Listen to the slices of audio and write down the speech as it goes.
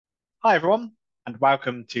Hi everyone, and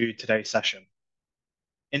welcome to today's session.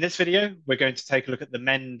 In this video, we're going to take a look at the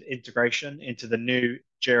Mend integration into the new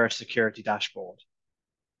Jira Security Dashboard.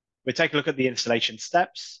 We'll take a look at the installation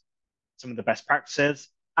steps, some of the best practices,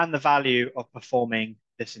 and the value of performing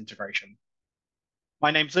this integration. My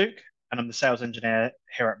name's Luke, and I'm the sales engineer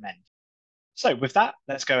here at Mend. So with that,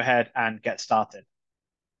 let's go ahead and get started.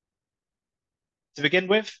 To begin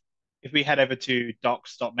with, if we head over to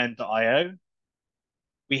docs.mend.io,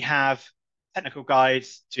 we have technical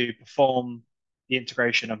guides to perform the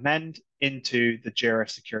integration of Mend into the Jira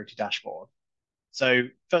Security Dashboard. So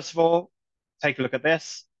first of all, take a look at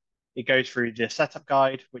this. It goes through the setup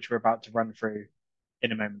guide, which we're about to run through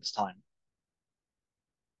in a moment's time.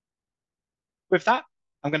 With that,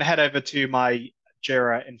 I'm going to head over to my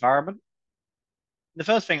Jira environment. The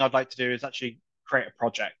first thing I'd like to do is actually create a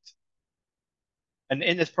project. And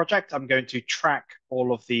in this project, I'm going to track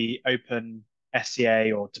all of the open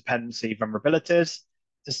SCA or dependency vulnerabilities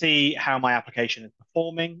to see how my application is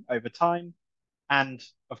performing over time, and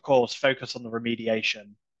of course, focus on the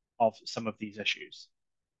remediation of some of these issues.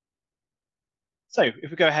 So if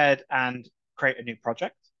we go ahead and create a new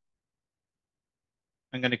project,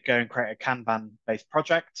 I'm going to go and create a Kanban-based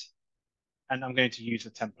project, and I'm going to use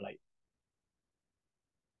a template.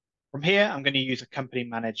 From here, I'm going to use a company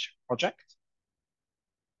managed project.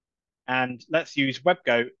 And let's use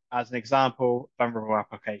WebGoat as an example vulnerable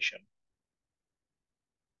application.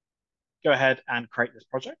 Go ahead and create this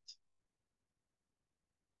project.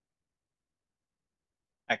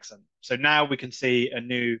 Excellent. So now we can see a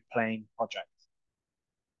new plain project.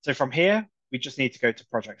 So from here, we just need to go to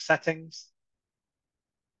project settings,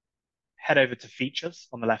 head over to features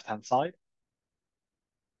on the left-hand side,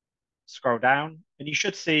 scroll down, and you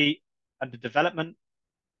should see under development,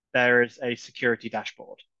 there is a security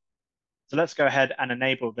dashboard. So let's go ahead and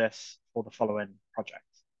enable this for the following project.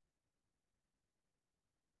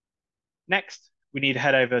 Next, we need to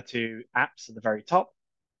head over to apps at the very top,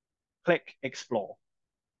 click explore.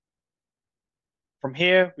 From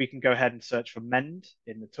here, we can go ahead and search for Mend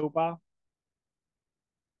in the toolbar,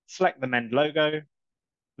 select the Mend logo.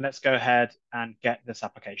 Let's go ahead and get this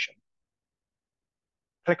application.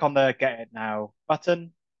 Click on the Get It Now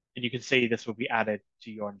button, and you can see this will be added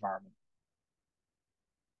to your environment.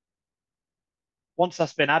 Once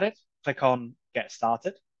that's been added, click on Get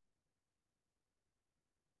Started.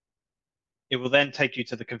 It will then take you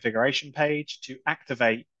to the configuration page to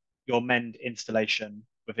activate your Mend installation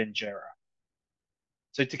within Jira.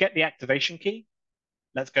 So to get the activation key,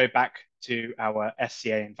 let's go back to our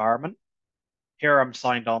SCA environment. Here I'm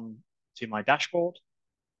signed on to my dashboard.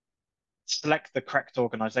 Select the correct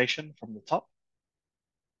organization from the top.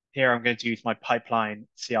 Here I'm going to use my pipeline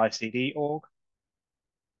CI/CD org.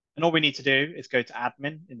 And all we need to do is go to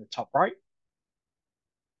admin in the top right,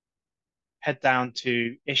 head down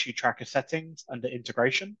to issue tracker settings under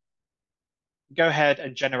integration. Go ahead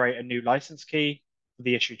and generate a new license key for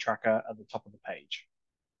the issue tracker at the top of the page.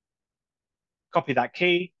 Copy that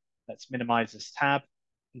key, let's minimize this tab,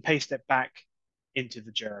 and paste it back into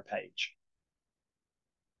the Jira page.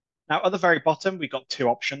 Now at the very bottom, we've got two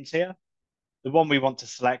options here. The one we want to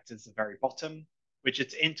select is the very bottom, which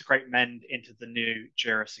is to integrate Mend into the new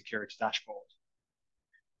Jira Security Dashboard.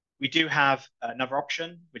 We do have another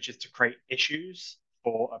option, which is to create issues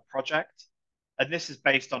for a project. And this is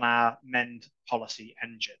based on our Mend policy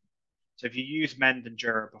engine. So if you use Mend and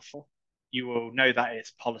Jira before, you will know that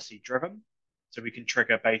it's policy driven. So we can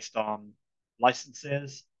trigger based on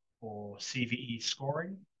licenses or CVE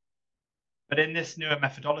scoring. But in this newer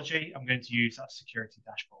methodology, I'm going to use that security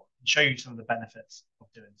dashboard and show you some of the benefits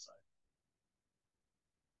of doing so.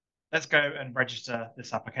 Let's go and register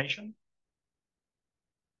this application.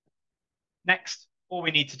 Next, all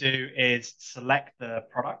we need to do is select the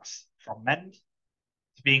products from Mend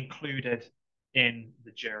to be included in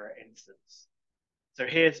the Jira instance. So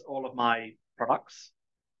here's all of my products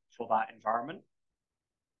for that environment.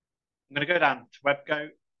 I'm going to go down to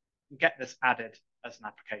WebGoat and get this added as an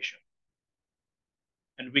application.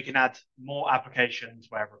 And we can add more applications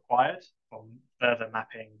where required for further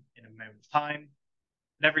mapping in a moment's time.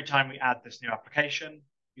 And every time we add this new application,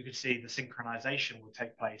 you can see the synchronization will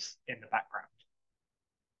take place in the background.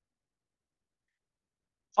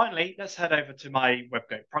 Finally, let's head over to my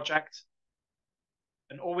WebGoat project.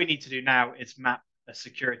 And all we need to do now is map a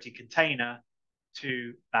security container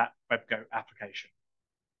to that WebGoat application.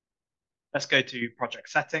 Let's go to project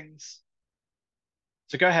settings.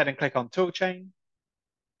 So go ahead and click on toolchain.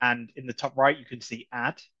 And in the top right, you can see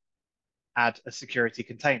add a security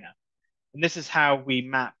container. And this is how we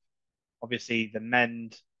map, obviously, the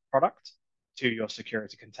Mend product to your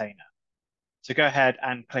security container. So go ahead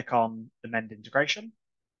and click on the Mend integration.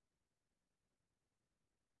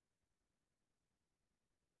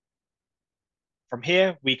 From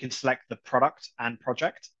here, we can select the product and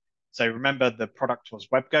project. So remember the product was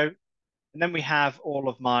WebGoat, and then we have all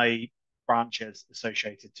of my branches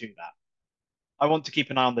associated to that. I want to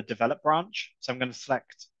keep an eye on the develop branch, so I'm going to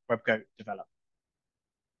select WebGoat develop.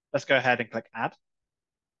 Let's go ahead and click add.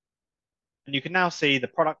 And you can now see the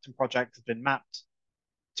product and project has been mapped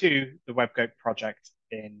to the WebGoat project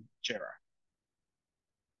in Jira.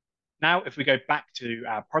 Now, if we go back to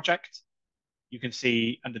our project, you can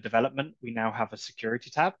see under development, we now have a security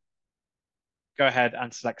tab. Go ahead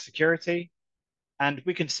and select security, and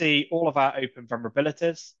we can see all of our open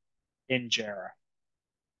vulnerabilities in Jira.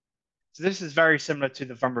 So this is very similar to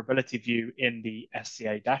the vulnerability view in the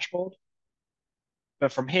SCA dashboard.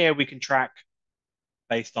 But from here, we can track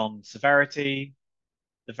based on severity,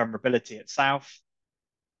 the vulnerability itself,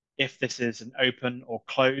 if this is an open or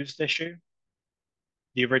closed issue,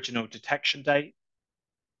 the original detection date.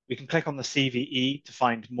 We can click on the CVE to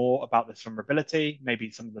find more about this vulnerability,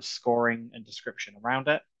 maybe some of the scoring and description around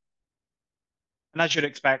it. And as you'd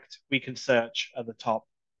expect, we can search at the top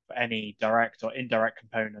for any direct or indirect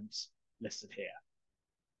components listed here.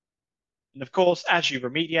 And of course, as you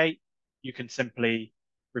remediate, you can simply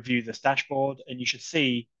review this dashboard and you should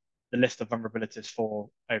see the list of vulnerabilities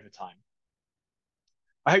fall over time.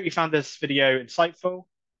 I hope you found this video insightful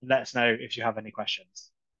and let us know if you have any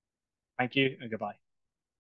questions. Thank you and goodbye.